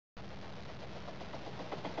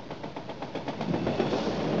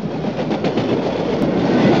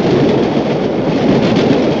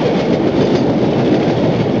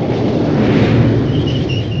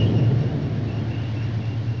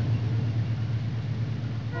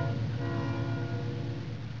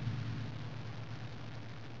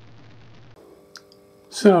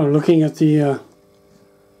So looking at the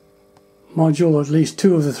module, at least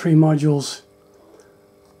two of the three modules,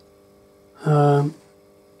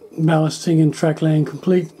 ballasting and track laying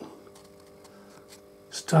complete.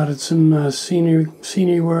 Started some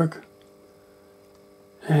scenery work,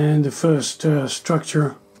 and the first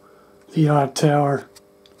structure, the yard tower,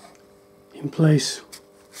 in place.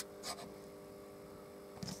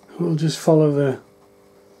 We'll just follow the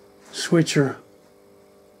switcher.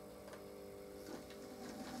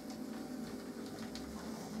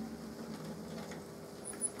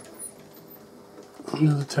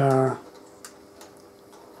 Under the tower.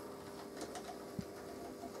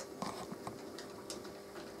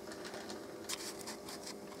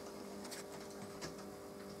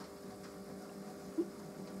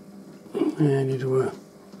 And into a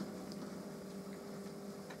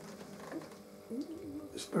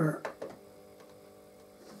spur.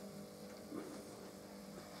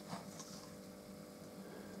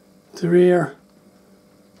 The rear.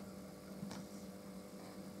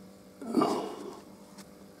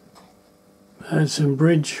 Add some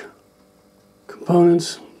bridge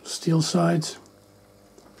components, steel sides.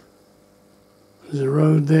 There's a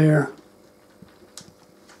road there.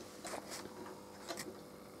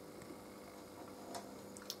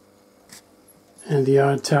 And the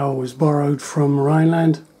yard tower was borrowed from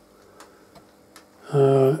Rhineland.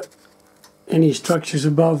 Any structures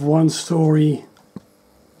above 1 story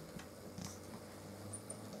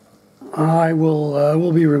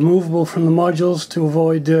will be removable from the modules to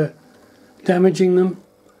avoid damaging them.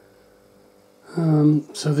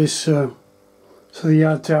 So the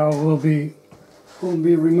yard tower will be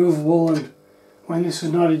removable, and when this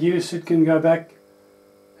is not in use, it can go back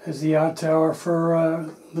as the yard tower for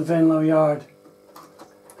the Venlo yard.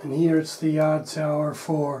 And here it's the yard tower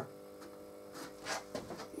for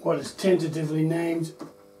what is tentatively named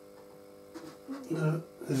the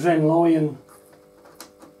Venloyan.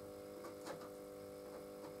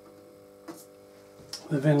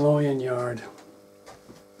 The Venloyan yard.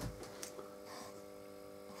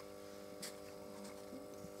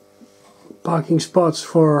 Parking spots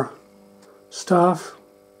for staff.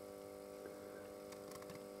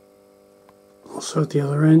 Also at the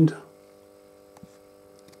other end.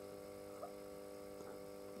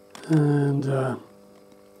 And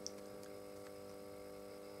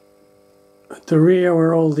at the rear,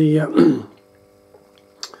 where all the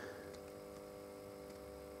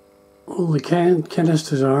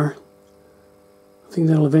canisters are, I think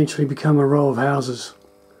that'll eventually become a row of houses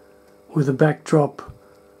with a backdrop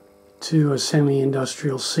to a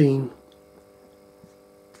semi-industrial scene.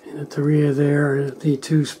 And at the rear there, the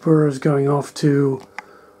 2 spurs going off to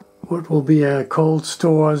what will be a cold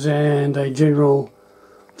stores and a general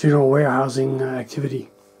warehousing activity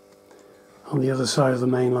on the other side of the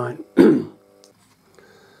main line.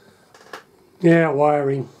 Yeah,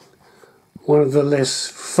 wiring. One of the less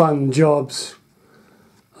fun jobs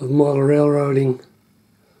of model railroading.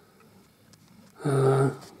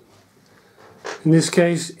 In this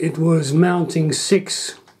case, it was mounting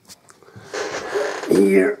 6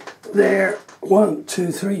 here, there, 1,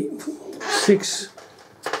 2, 3, 6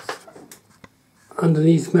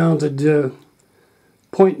 underneath mounted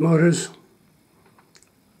point motors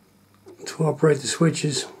to operate the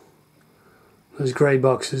switches, those grey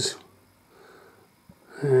boxes,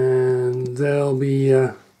 and they'll be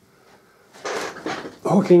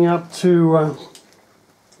hooking up to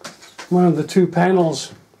one of the 2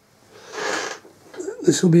 panels.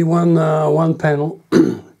 This will be one panel,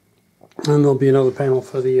 and there'll be another panel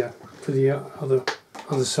for the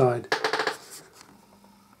other side.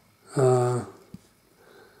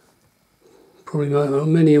 Probably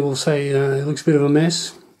many will say it looks a bit of a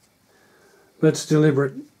mess, but it's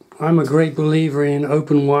deliberate. I'm a great believer in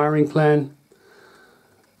open wiring plan,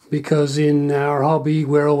 because in our hobby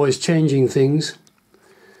we're always changing things,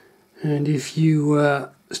 and if you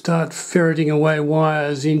start ferreting away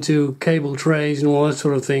wires into cable trays and all that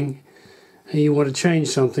sort of thing, and you want to change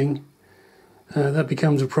something, that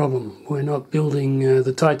becomes a problem. We're not building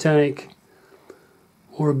the Titanic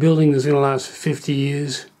or a building that's going to last for 50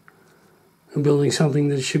 years. We're building something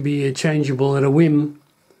that should be changeable at a whim.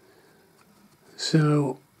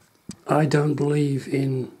 So I don't believe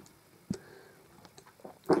in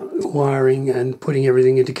wiring and putting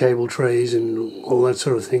everything into cable trays and all that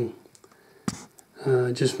sort of thing.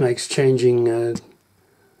 It just makes changing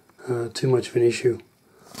too much of an issue.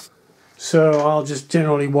 So I'll just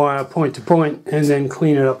generally wire point to point and then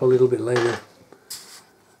clean it up a little bit later.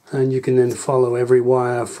 And you can then follow every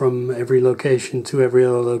wire from every location to every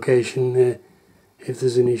other location if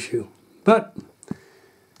there's an issue. But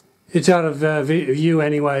It's out of view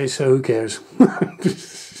anyway, so who cares?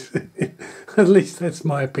 At least that's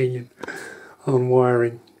my opinion on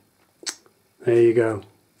wiring. There you go.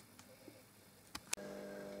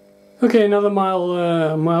 Okay, another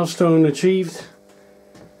milestone achieved.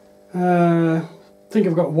 I think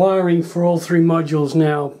I've got wiring for all three modules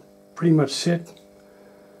now pretty much set.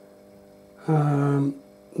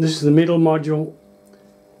 This is the middle module,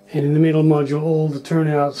 and in the middle module all the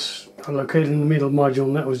turnouts are located in the middle module,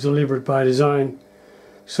 and that was deliberate by design,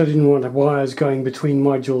 so I didn't want wires going between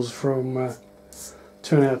modules from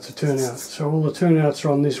turnout to turnout. So all the turnouts are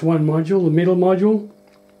on this one module, the middle module.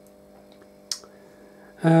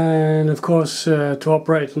 And of course to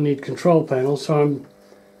operate you'll need control panels, so I'm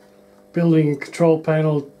building a control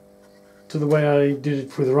panel to the way I did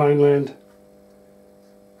it with Rhineland.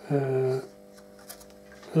 A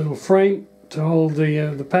little frame to hold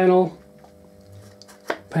the panel.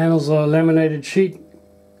 Panels are laminated sheet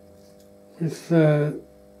with the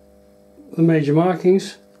major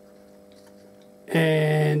markings,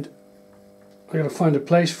 and I've got to find a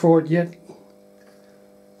place for it yet,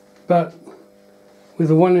 but with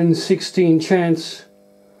a 1 in 16 chance,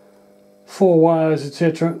 4 wires,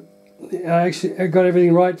 etc. I got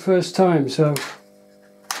everything right first time, so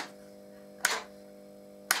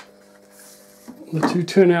the two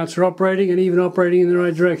turnouts are operating, and even operating in the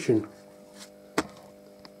right direction,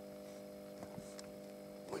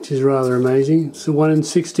 which is rather amazing. It's a 1 in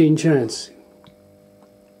 16 chance.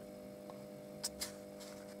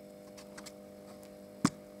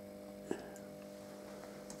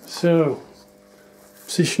 So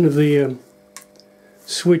position of the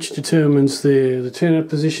switch determines the turnout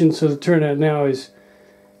position, so the turnout now is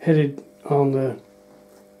headed on the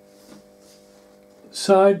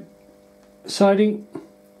siding.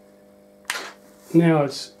 Now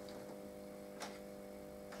it's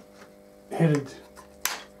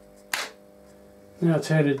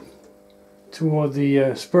headed toward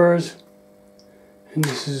the spurs, and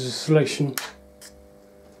this is a selection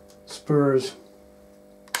spurs.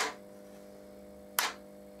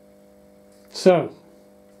 So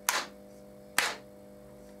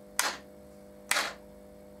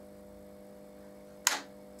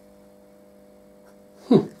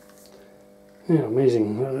yeah,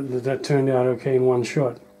 amazing. That turned out okay in one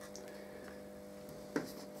shot.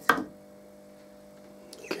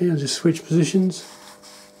 Okay, I'll just switch positions.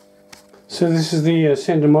 So this is the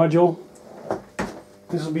center module.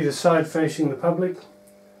 This will be the side facing the public.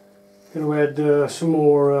 I'm going to add some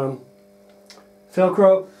more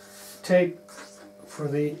Velcro tape for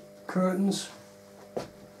the curtains.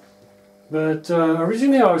 But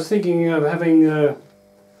originally I was thinking of having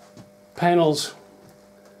panels,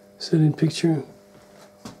 set in picture,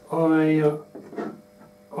 on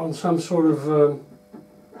some sort of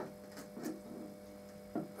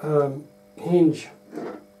hinge,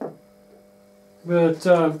 but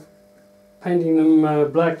painting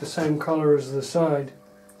them black the same color as the side.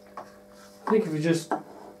 I think if you just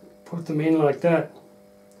put them in like that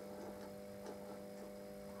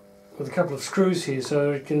with a couple of screws here,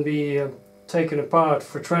 so it can be taken apart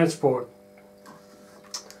for transport.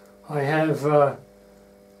 I have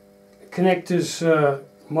connectors,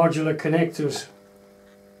 modular connectors,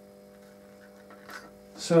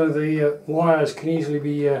 so the wires can easily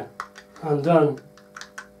be undone,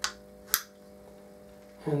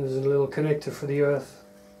 and there's a little connector for the earth.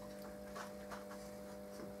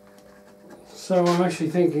 So I'm actually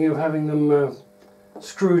thinking of having them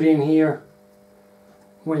screwed in here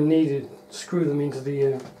when needed. Screw them into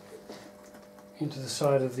the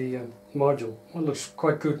side of the module. It looks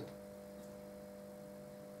quite good.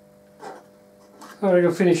 Alright,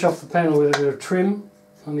 I'll finish off the panel with a bit of trim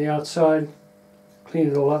on the outside, clean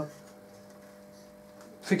it all up,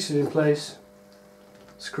 fix it in place,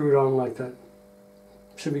 screw it on like that.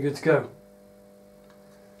 Should be good to go.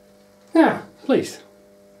 Now, please